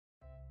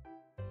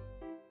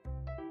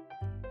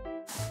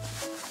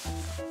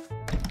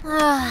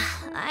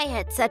I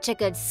had such a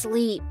good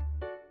sleep.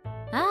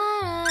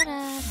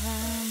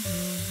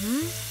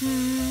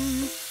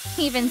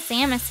 Even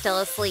Sam is still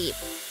asleep.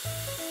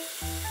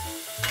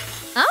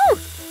 Oh!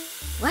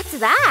 What's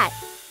that?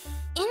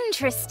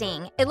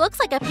 Interesting. It looks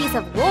like a piece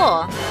of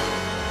wool.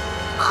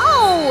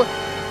 Oh!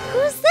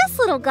 Who's this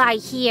little guy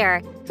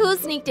here? Who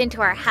sneaked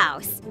into our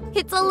house?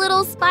 It's a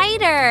little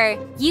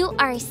spider. You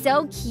are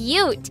so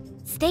cute.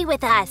 Stay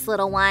with us,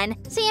 little one.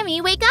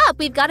 Sammy, wake up.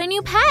 We've got a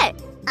new pet.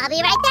 I'll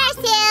be right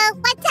there,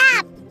 Sue. What's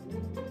up?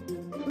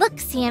 Look,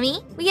 Sammy,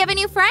 we have a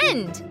new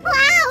friend.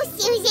 Wow,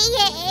 Susie,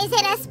 is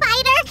it a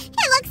spider?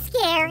 It looks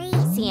scary.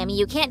 Sammy,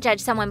 you can't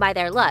judge someone by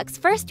their looks.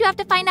 First, you have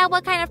to find out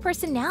what kind of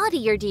personality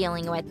you're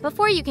dealing with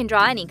before you can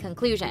draw any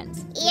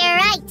conclusions. You're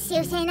right,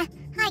 Susan.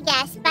 I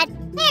guess, but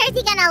where is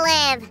he gonna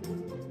live?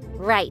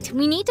 Right,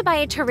 we need to buy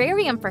a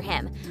terrarium for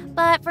him.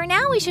 But for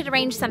now, we should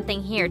arrange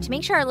something here to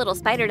make sure our little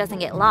spider doesn't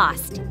get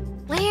lost.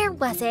 Where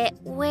was it?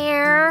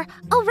 Where?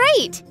 Oh,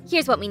 right!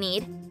 Here's what we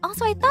need.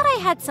 Also, I thought I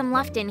had some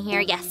left in here.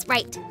 Yes,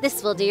 right.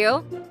 This will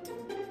do.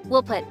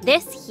 We'll put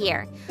this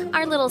here.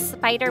 Our little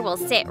spider will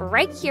sit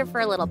right here for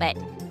a little bit.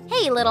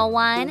 Hey, little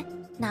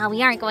one. No,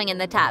 we aren't going in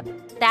the tub.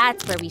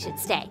 That's where we should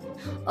stay.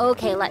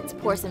 Okay, let's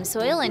pour some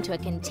soil into a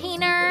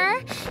container.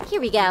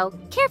 Here we go.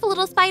 Careful,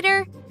 little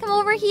spider. Come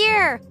over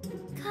here.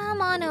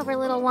 Come on over,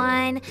 little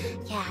one.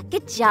 Yeah,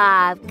 good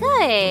job.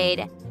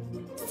 Good.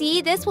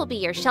 See, this will be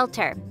your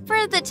shelter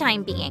for the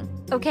time being,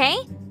 okay?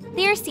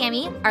 There,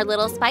 Sammy, our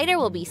little spider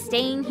will be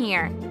staying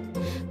here.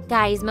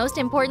 Guys, most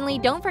importantly,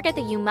 don't forget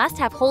that you must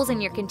have holes in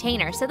your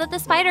container so that the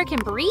spider can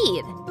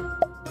breathe.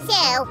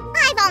 Sue,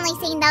 I've only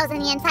seen those in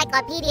the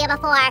encyclopedia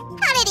before.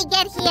 How did he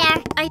get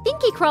here? I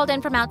think he crawled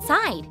in from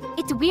outside.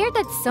 It's weird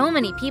that so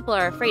many people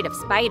are afraid of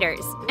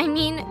spiders. I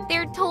mean,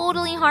 they're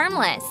totally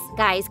harmless.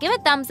 Guys, give a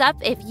thumbs up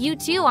if you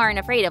too aren't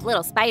afraid of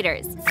little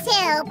spiders.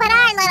 Sue, but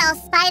our little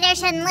spider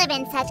shouldn't live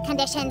in such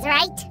conditions,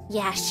 right?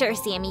 Yeah, sure,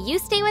 Sammy. You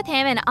stay with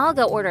him and I'll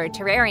go order a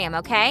terrarium,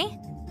 okay?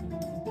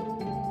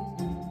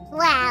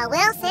 Well,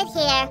 we'll sit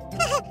here.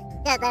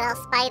 Good little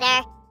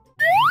spider.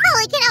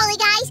 Holy cannoli,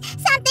 guys!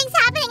 Something's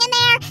happening in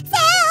there!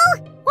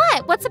 Sue!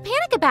 What? What's the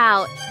panic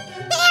about?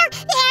 There,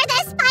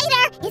 the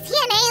spider! Is he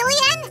an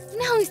alien?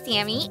 No,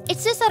 Sammy.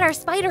 It's just that our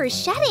spider is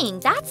shedding,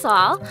 that's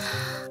all.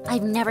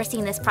 I've never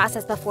seen this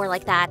process before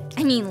like that.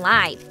 I mean,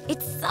 live.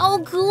 It's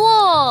so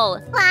cool!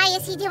 Why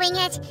is he doing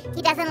it?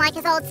 He doesn't like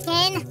his old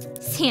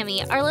skin?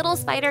 Sammy, our little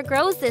spider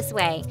grows this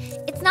way.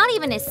 It's not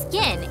even his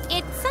skin.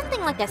 It's something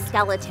like a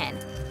skeleton.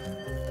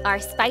 Our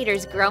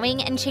spider's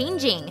growing and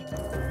changing.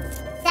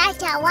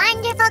 Such a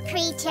wonderful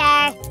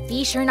creature.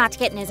 Be sure not to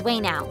get in his way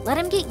now. Let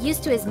him get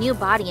used to his new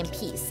body in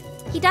peace.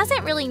 He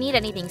doesn't really need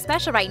anything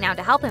special right now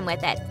to help him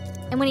with it.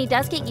 And when he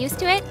does get used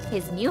to it,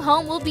 his new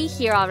home will be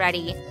here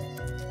already.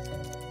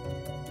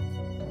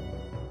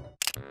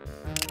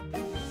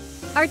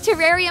 Our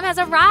terrarium has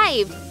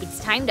arrived.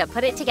 It's time to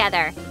put it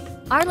together.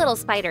 Our little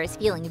spider is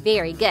feeling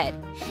very good.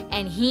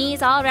 And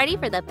he's all ready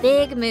for the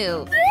big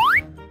move.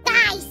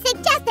 Guys,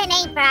 suggest a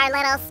name for our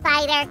little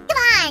spider. Come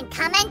on,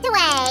 comment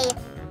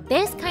away.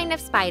 This kind of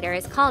spider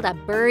is called a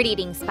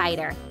bird-eating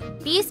spider.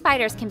 These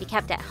spiders can be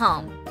kept at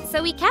home,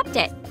 so we kept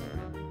it.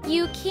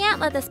 You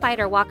can't let the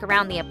spider walk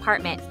around the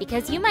apartment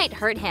because you might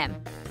hurt him.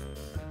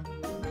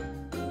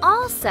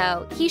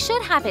 Also, he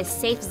should have his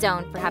safe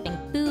zone for having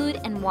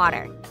food and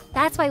water.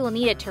 That's why we'll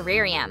need a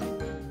terrarium.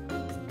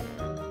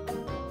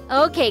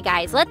 Okay,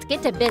 guys, let's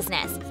get to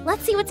business.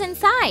 Let's see what's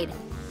inside.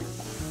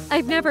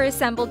 I've never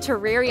assembled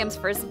terrariums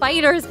for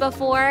spiders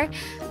before.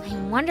 I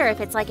wonder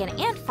if it's like an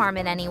ant farm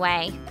in any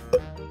way.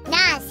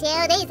 Nah,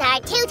 Sue, these are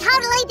two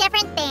totally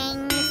different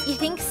things. You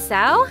think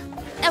so?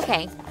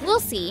 Okay,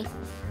 we'll see.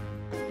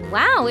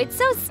 Wow, it's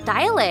so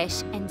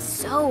stylish and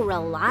so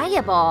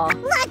reliable.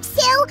 Look,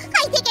 Sue,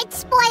 I think it's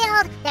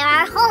spoiled. There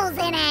are holes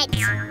in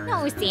it.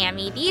 No,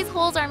 Sammy, these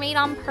holes are made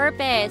on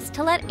purpose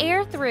to let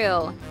air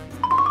through.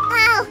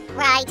 Oh,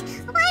 right.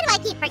 Why do I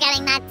keep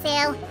forgetting that,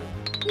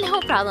 Sue? No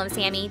problem,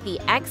 Sammy. The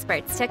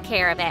experts took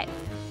care of it.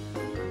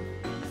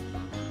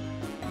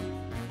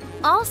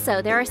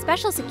 Also, there are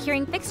special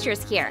securing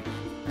fixtures here.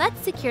 Let's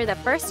secure the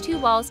first two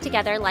walls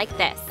together like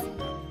this.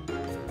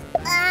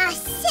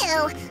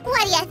 Sue,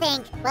 what do you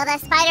think? Will the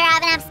spider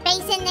have enough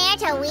space in there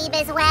to weave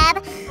his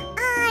web?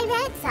 I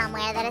read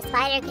somewhere that a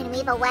spider can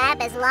weave a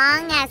web as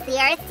long as the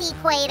Earth's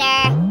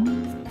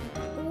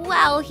equator.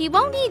 Well, he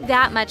won't need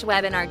that much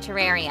web in our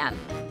terrarium.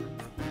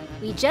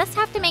 We just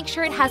have to make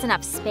sure it has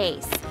enough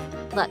space.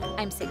 Look,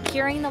 I'm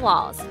securing the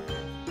walls.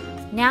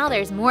 Now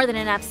there's more than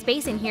enough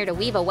space in here to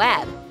weave a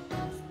web.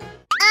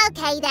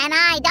 Okay, then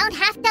I don't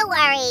have to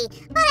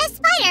worry. But a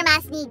spider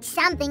must need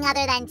something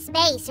other than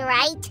space,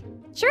 right?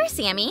 Sure,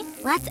 Sammy.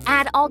 Let's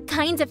add all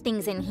kinds of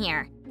things in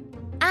here.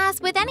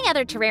 As with any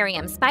other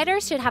terrarium,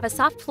 spiders should have a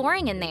soft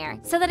flooring in there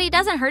so that he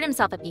doesn't hurt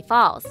himself if he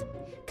falls.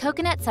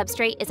 Coconut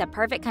substrate is a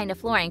perfect kind of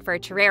flooring for a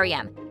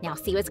terrarium. Now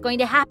see what's going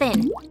to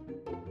happen.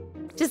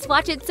 Just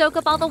watch it soak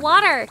up all the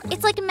water.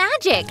 It's like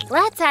magic.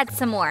 Let's add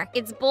some more.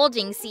 It's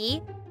bulging,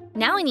 see?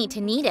 Now I need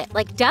to knead it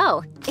like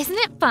dough. Isn't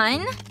it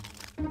fun?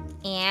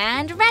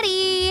 And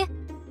ready!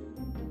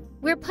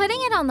 We're putting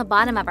it on the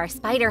bottom of our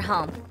spider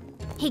home.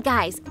 Hey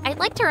guys, I'd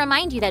like to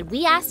remind you that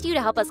we asked you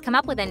to help us come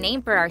up with a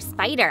name for our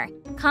spider.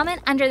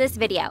 Comment under this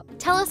video.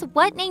 Tell us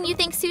what name you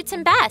think suits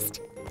him best.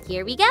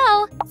 Here we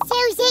go!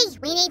 Susie,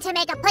 we need to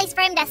make a place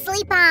for him to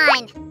sleep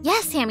on!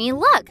 Yes, Sammy,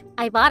 look!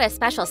 I bought a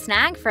special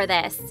snag for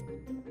this.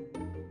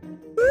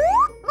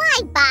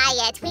 Why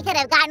buy it? We could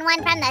have gotten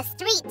one from the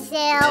street,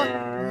 Sue.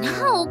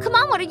 No, come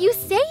on, what are you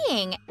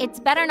saying? It's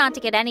better not to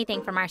get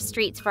anything from our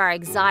streets for our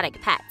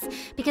exotic pets,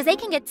 because they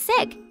can get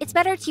sick. It's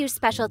better to use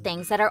special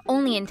things that are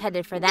only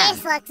intended for them.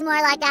 This looks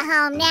more like a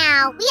home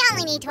now. We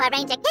only need to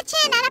arrange a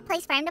kitchen and a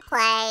place for him to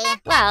play.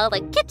 Well,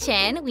 the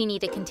kitchen, we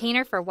need a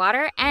container for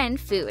water and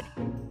food.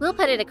 We'll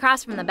put it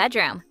across from the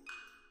bedroom.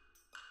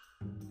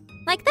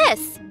 Like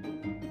this.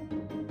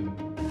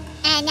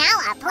 And now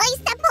a place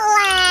to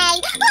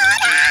play! Oh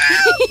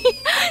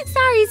no!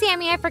 Sorry,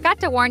 Sammy, I forgot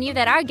to warn you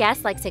that our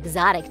guest likes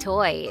exotic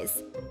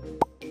toys.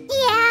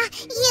 Yeah,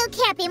 you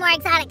can't be more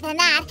exotic than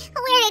that.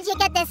 Where did you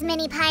get this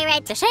mini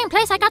pirate? The same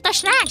place I got the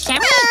snack,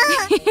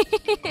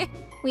 Sammy!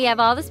 We have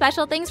all the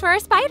special things for our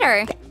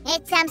spider.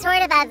 It's some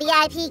sort of a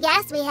VIP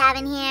guest we have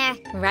in here.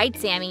 Right,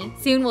 Sammy.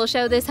 Soon we'll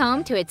show this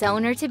home to its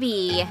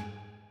owner-to-be.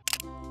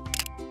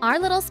 Our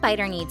little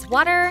spider needs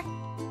water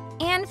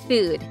and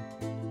food.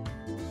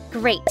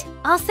 Great,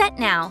 all set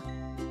now.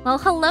 Well,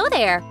 hello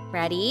there.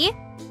 Ready?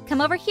 Come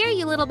over here,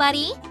 you little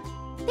buddy.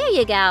 There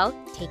you go.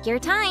 Take your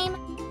time.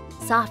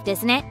 Soft,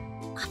 isn't it?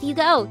 Off you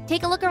go.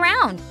 Take a look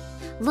around.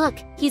 Look,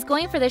 he's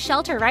going for the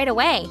shelter right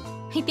away.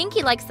 I think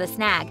he likes the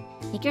snag.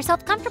 Make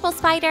yourself comfortable,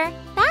 Spider.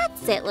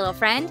 That's it, little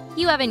friend.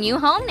 You have a new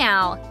home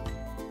now.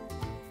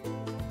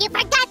 You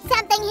forgot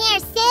something here,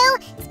 Sue.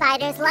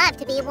 Spiders love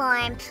to be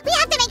warm. We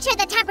have to make sure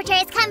the temperature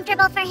is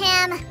comfortable for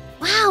him.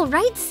 Wow,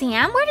 right,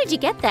 Sam. Where did you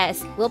get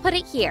this? We'll put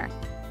it here.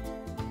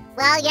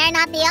 Well, you're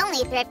not the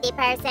only thrifty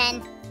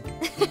person.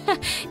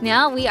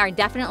 No, we are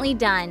definitely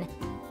done.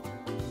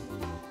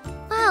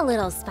 Well,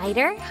 little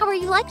spider, how are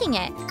you liking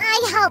it?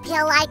 I hope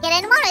he'll like it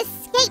and won't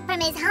escape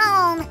from his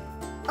home.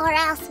 Or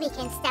else we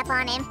can step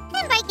on him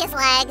and break his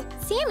leg.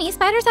 Sammy,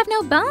 spiders have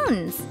no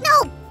bones.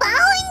 No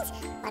bones?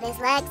 But his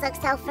legs look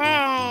so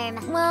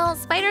firm. Well,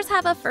 spiders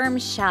have a firm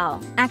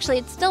shell. Actually,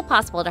 it's still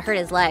possible to hurt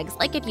his legs,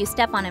 like if you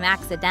step on him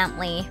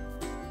accidentally.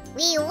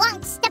 We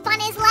won't step on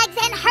his legs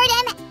and hurt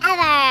him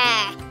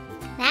ever.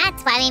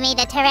 That's why we made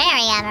the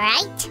terrarium,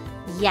 right?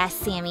 Yes,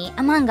 Sammy,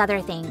 among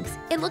other things.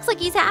 It looks like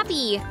he's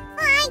happy.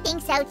 I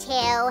think so too.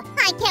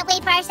 I can't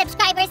wait for our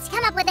subscribers to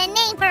come up with a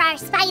name for our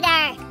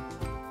spider.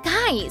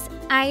 Guys,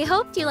 I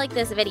hope you like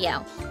this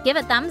video. Give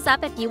a thumbs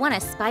up if you want a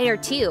spider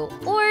too,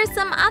 or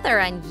some other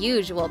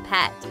unusual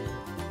pet.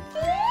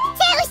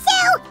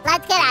 Sue,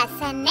 let's get a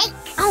snake.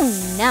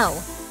 Oh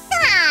no.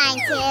 Come on,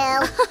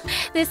 Sue.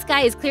 This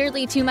guy is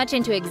clearly too much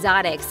into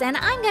exotics, and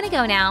I'm gonna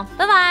go now.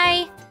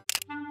 Bye-bye.